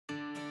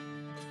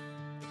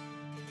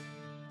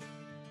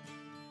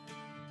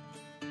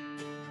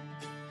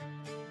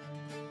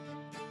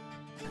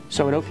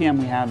So at OPM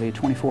we have a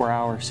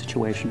 24-hour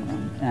situation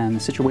room, and the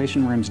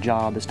situation room's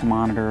job is to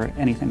monitor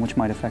anything which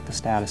might affect the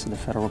status of the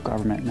federal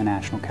government in the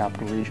National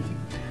Capital Region.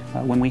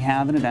 When we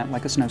have an event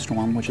like a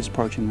snowstorm which is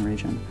approaching the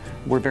region,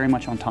 we're very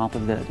much on top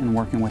of it and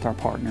working with our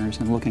partners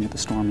and looking at the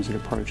storm as it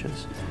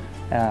approaches.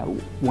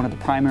 One of the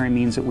primary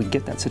means that we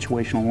get that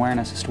situational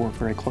awareness is to work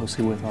very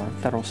closely with our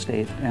federal,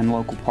 state, and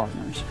local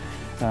partners.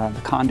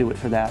 The conduit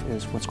for that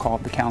is what's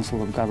called the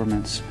Council of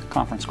Governments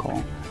conference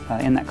call.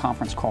 In that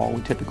conference call,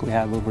 we typically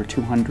have over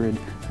 200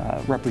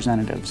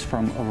 representatives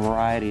from a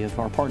variety of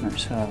our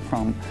partners,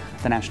 from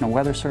the National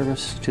Weather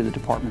Service to the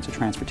Departments of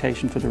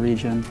Transportation for the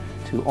region,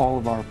 to all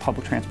of our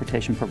public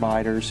transportation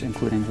providers,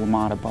 including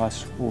WMATA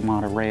Bus,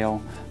 WMATA Rail,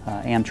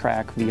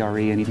 Amtrak,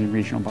 VRE, and even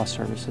regional bus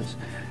services.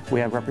 We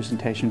have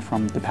representation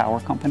from the power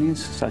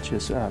companies, such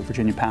as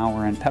Virginia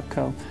Power and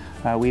Pepco.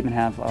 We even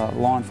have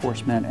law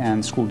enforcement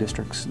and school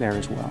districts there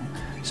as well.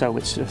 So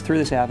it's through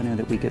this avenue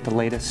that we get the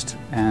latest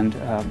and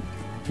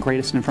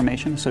greatest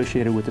information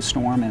associated with the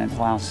storm, and it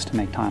allows us to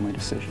make timely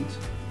decisions.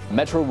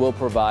 Metro will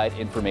provide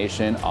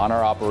information on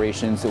our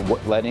operations,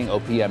 letting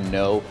OPM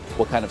know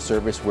what kind of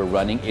service we're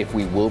running, if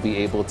we will be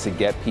able to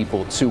get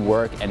people to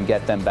work and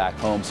get them back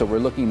home. So we're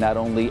looking not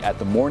only at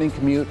the morning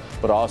commute,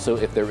 but also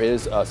if there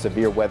is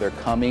severe weather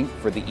coming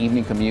for the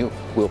evening commute,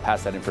 we'll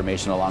pass that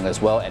information along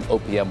as well, and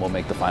OPM will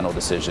make the final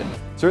decision.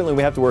 Certainly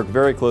we have to work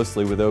very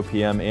closely with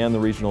OPM and the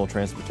regional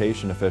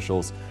transportation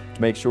officials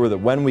to make sure that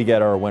when we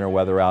get our winter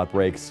weather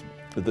outbreaks,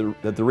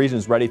 that the region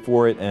is ready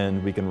for it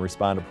and we can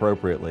respond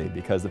appropriately.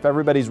 Because if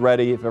everybody's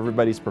ready, if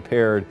everybody's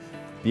prepared,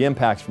 the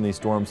impacts from these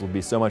storms will be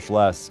so much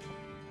less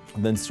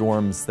than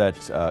storms that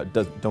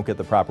don't get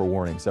the proper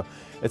warning. So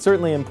it's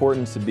certainly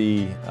important to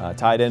be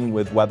tied in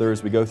with weather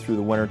as we go through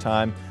the winter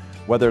time.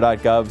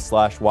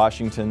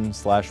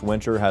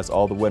 Weather.gov/Washington/winter has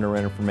all the winter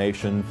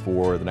information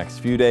for the next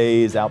few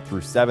days, out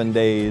through 7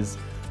 days,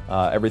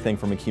 everything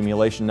from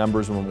accumulation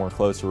numbers when we're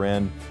closer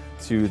in,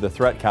 to the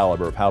threat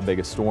caliber of how big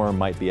a storm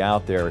might be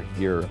out there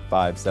here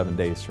 5-7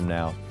 days from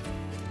now.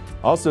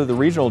 Also, the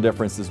regional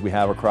differences we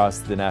have across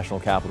the National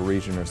Capital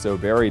Region are so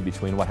varied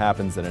between what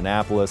happens in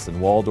Annapolis and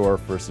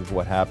Waldorf versus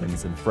what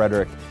happens in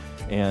Frederick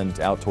and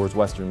out towards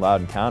western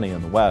Loudoun County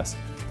in the west.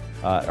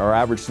 Our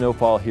average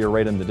snowfall here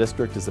right in the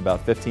district is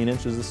about 15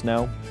 inches of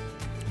snow,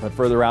 but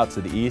further out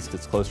to the east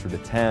it's closer to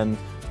 10,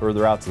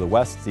 further out to the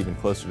west it's even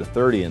closer to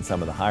 30 in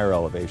some of the higher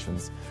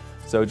elevations.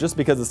 So just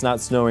because it's not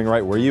snowing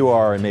right where you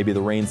are and maybe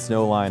the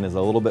rain-snow line is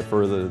a little bit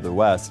further to the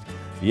west,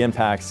 the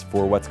impacts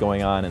for what's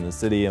going on in the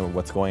city and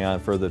what's going on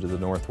further to the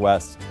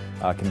northwest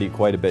can be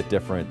quite a bit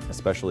different,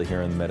 especially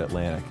here in the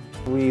Mid-Atlantic.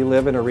 We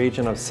live in a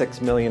region of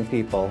 6 million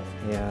people,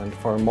 and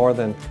for more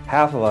than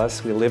half of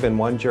us, we live in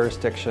one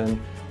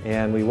jurisdiction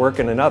and we work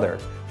in another.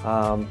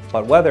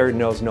 But weather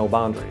knows no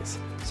boundaries.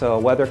 So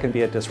weather can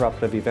be a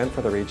disruptive event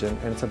for the region,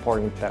 and it's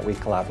important that we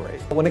collaborate.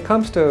 When it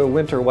comes to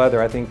winter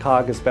weather, I think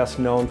COG is best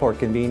known for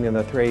convening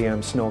the 3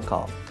 a.m. snow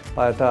call.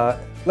 But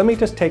let me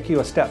just take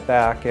you a step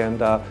back, and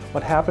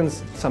what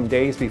happens some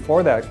days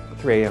before that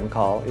 3 a.m.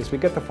 call is we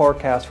get the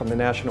forecast from the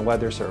National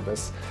Weather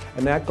Service,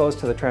 and that goes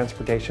to the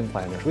transportation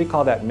planners. We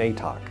call that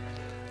MATOC.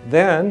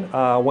 Then,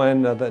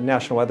 when the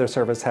National Weather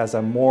Service has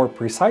a more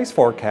precise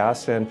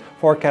forecast and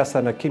forecasts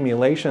on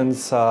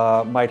accumulations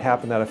might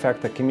happen that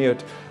affect the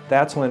commute,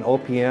 that's when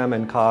OPM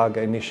and COG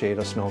initiate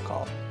a snow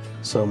call.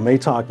 So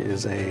MATOC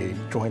is a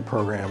joint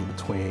program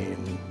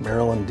between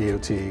Maryland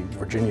DOT,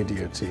 Virginia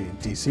DOT,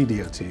 DC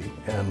DOT,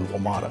 and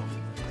WMATA.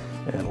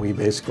 And we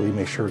basically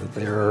make sure that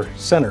their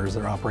centers,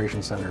 their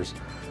operation centers,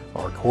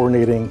 are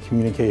coordinating,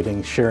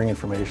 communicating, sharing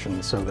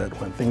information so that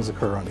when things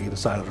occur on either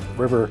side of the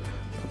river,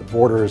 the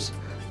borders,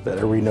 that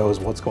everybody knows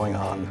what's going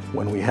on.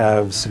 When we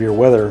have severe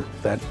weather,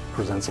 that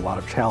presents a lot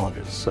of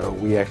challenges. So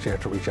we actually have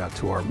to reach out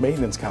to our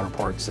maintenance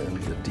counterparts in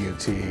the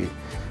DOT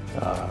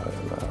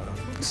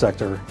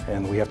sector,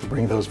 and we have to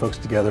bring those folks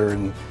together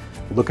and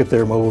look at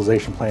their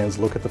mobilization plans,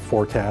 look at the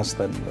forecast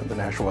that the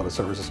National Weather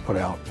Service has put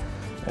out,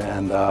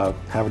 and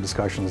have a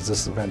discussion. Is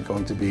this event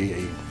going to be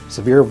a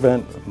severe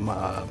event,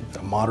 a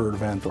moderate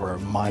event, or a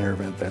minor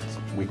event that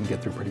we can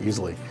get through pretty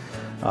easily?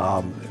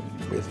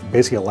 It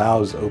basically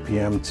allows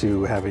OPM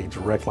to have a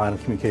direct line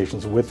of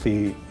communications with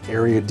the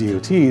area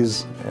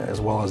DOTs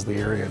as well as the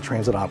area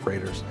transit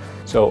operators.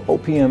 So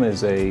OPM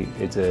is a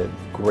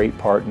great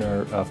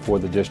partner for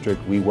the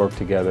district. We work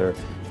together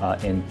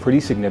in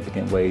pretty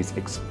significant ways,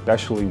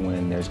 especially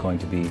when there's going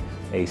to be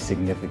a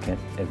significant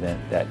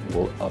event that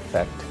will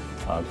affect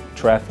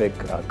traffic,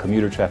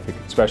 commuter traffic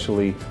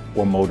especially,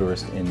 or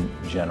motorists in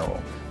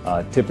general.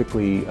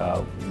 Typically,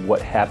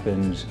 what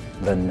happens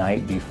the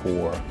night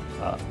before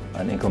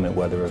an inclement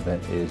weather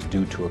event is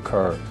due to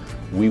occur,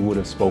 we would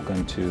have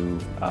spoken to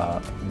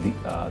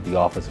the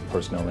Office of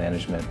Personnel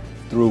Management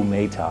through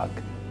MATOC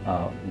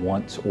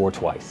once or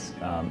twice.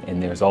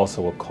 And there's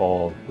also a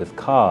call with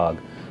COG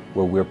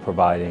where we're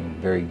providing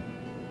very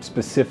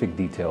specific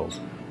details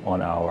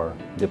on our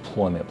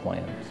deployment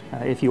plans.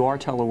 If you are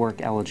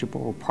telework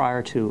eligible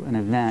prior to an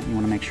event, you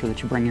want to make sure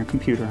that you bring your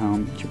computer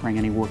home, that you bring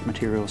any work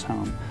materials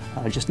home,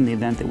 just in the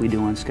event that we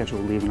do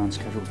unscheduled leave and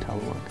unscheduled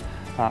telework.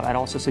 I'd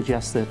also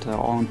suggest that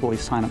all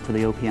employees sign up for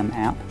the OPM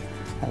app.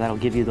 That'll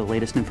give you the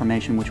latest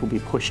information, which will be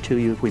pushed to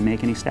you if we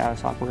make any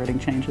status operating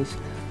changes.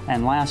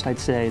 And last, I'd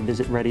say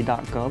visit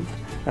ready.gov.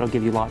 That'll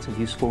give you lots of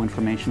useful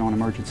information on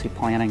emergency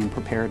planning and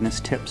preparedness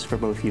tips for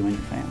both you and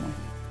your family.